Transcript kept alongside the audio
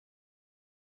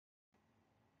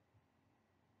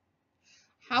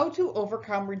How to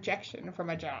overcome rejection from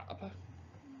a job.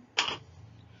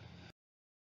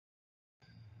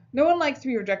 No one likes to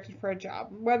be rejected for a job.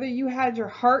 Whether you had your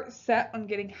heart set on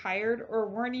getting hired or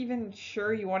weren't even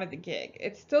sure you wanted the gig,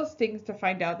 it still stings to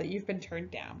find out that you've been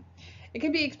turned down. It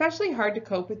can be especially hard to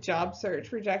cope with job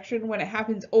search rejection when it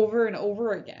happens over and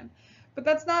over again. But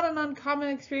that's not an uncommon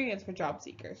experience for job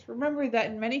seekers. Remember that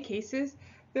in many cases,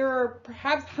 there are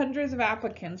perhaps hundreds of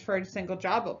applicants for a single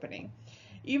job opening.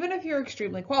 Even if you're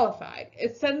extremely qualified,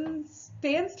 it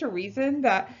stands to reason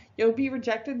that you'll be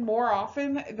rejected more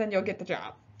often than you'll get the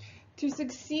job. To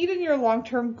succeed in your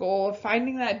long-term goal of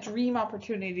finding that dream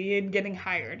opportunity and getting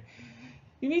hired,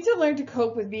 you need to learn to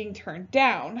cope with being turned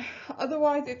down.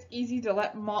 Otherwise, it's easy to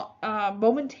let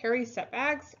momentary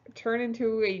setbacks turn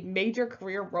into a major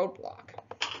career roadblock.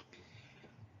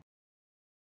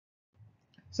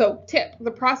 So, tip,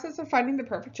 the process of finding the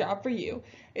perfect job for you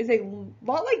is a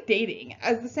lot like dating.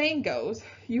 As the saying goes,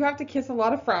 you have to kiss a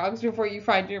lot of frogs before you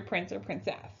find your prince or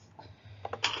princess.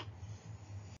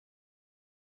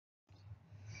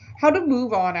 How to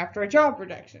move on after a job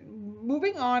rejection.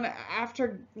 Moving on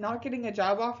after not getting a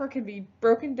job offer can be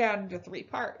broken down into three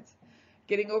parts: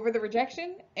 getting over the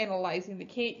rejection, analyzing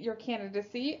your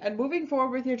candidacy, and moving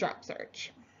forward with your job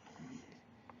search.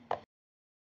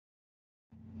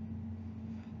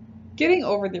 Getting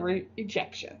over the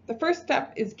rejection. The first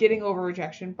step is getting over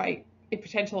rejection by a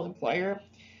potential employer.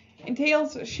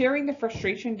 Entails sharing the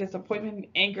frustration, disappointment, and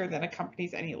anger that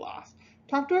accompanies any loss.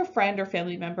 Talk to a friend or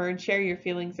family member and share your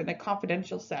feelings in a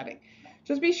confidential setting.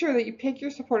 Just be sure that you pick your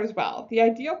support as well. The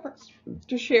ideal person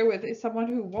to share with is someone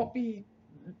who won't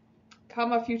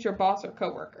become a future boss or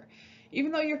coworker.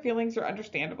 Even though your feelings are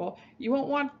understandable, you won't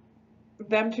want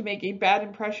them to make a bad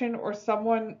impression or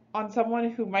someone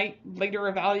who might later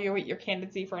evaluate your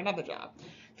candidacy for another job.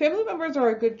 Family members are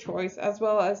a good choice, as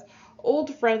well as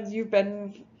old friends you've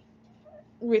been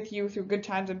with you through good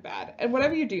times and bad. And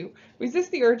whatever you do, resist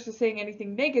the urge to saying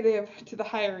anything negative to the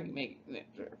hiring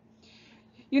manager.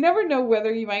 You never know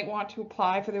whether you might want to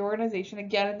apply for the organization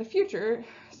again in the future.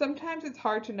 Sometimes it's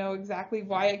hard to know exactly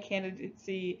why a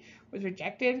candidacy was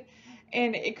rejected,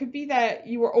 and it could be that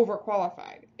you were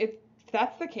overqualified. If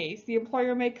that's the case, the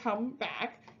employer may come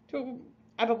back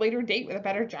at a later date with a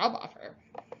better job offer.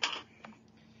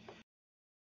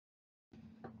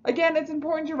 Again, it's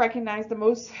important to recognize that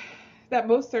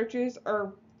most searches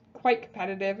are quite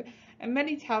competitive, and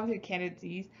many talented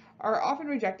candidates are often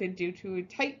rejected due to a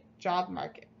tight job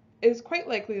market. It is quite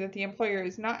likely that the employer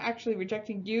is not actually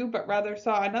rejecting you, but rather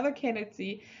saw another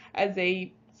candidacy as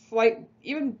a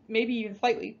maybe even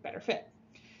slightly better fit.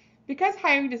 Because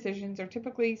hiring decisions are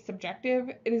typically subjective,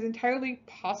 it is entirely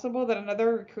possible that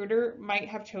another recruiter might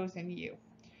have chosen you.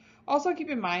 Also, keep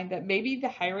in mind that maybe the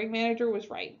hiring manager was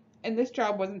right, and this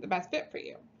job wasn't the best fit for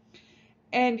you,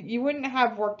 and you wouldn't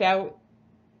have worked out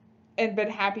and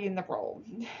been happy in the role.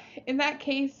 In that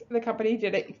case, the company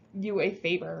did you a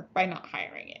favor by not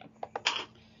hiring you.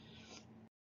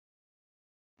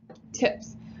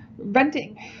 Tips.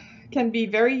 Venting can be a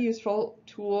very useful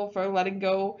tool for letting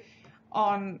go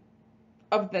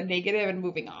of the negative and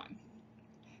moving on.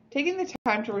 Taking the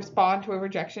time to respond to a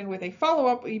rejection with a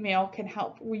follow-up email can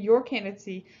help with your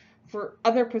candidacy for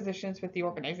other positions with the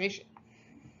organization.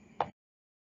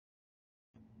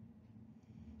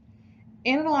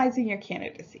 Analyzing your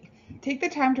candidacy. Take the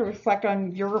time to reflect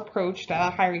on your approach to the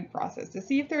hiring process to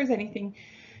see if there is anything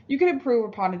you can improve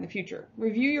upon in the future.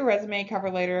 Review your resume, cover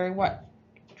letter, and what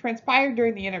transpired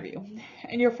during the interview,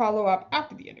 and your follow-up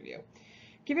after the interview.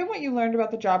 Given what you learned about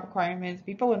the job requirements,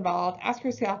 people involved, ask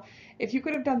yourself if you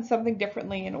could have done something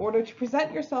differently in order to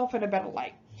present yourself in a better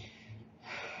light,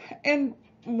 and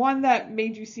one that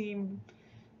made you seem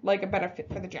like a better fit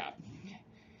for the job.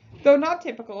 Though not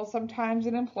typical, sometimes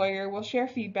an employer will share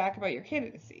feedback about your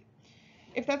candidacy.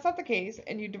 If that's not the case,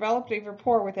 and you developed a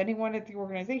rapport with anyone at the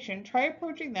organization, try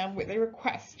approaching them with a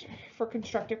request for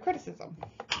constructive criticism.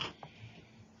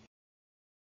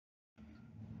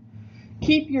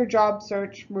 Keep your job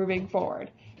search moving forward.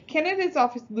 Candidates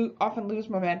often lose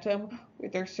momentum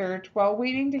with their search while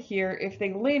waiting to hear if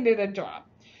they landed a job,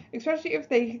 especially if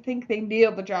they think they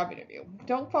nailed the job interview.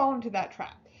 Don't fall into that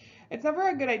trap. It's never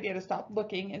a good idea to stop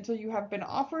looking until you have been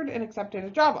offered and accepted a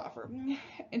job offer.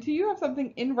 Until you have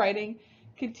something in writing,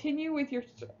 continue with your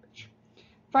search.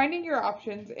 Finding your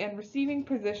options and receiving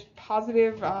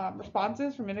positive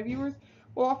responses from interviewers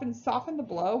will often soften the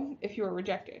blow if you are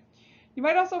rejected. You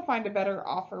might also find a better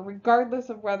offer regardless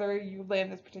of whether you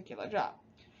land this particular job.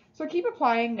 So keep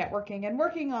applying, networking, and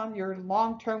working on your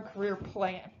long-term career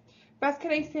plan. Best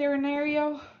case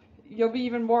scenario, you'll be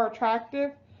even more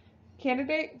attractive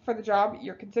candidate for the job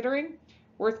you're considering.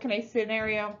 Worst case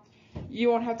scenario,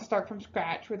 you won't have to start from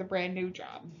scratch with a brand new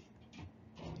job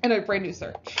and a brand new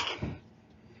search.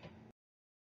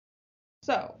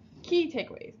 So, key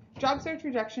takeaways. Job search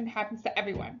rejection happens to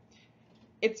everyone.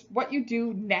 It's what you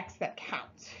do next that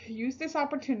counts. Use this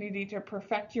opportunity to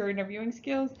perfect your interviewing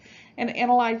skills and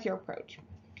analyze your approach.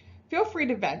 Feel free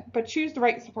to vent, but choose the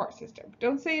right support system.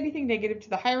 Don't say anything negative to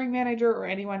the hiring manager or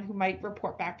anyone who might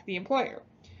report back to the employer.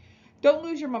 Don't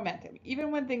lose your momentum. Even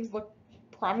when things look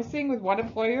promising with one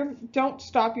employer, don't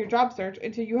stop your job search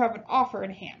until you have an offer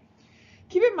in hand.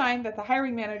 Keep in mind that the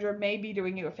hiring manager may be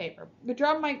doing you a favor. The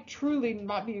job might truly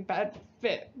not be a bad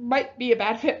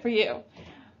fit for you.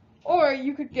 Or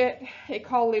you could get a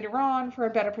call later on for a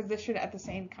better position at the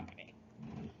same company.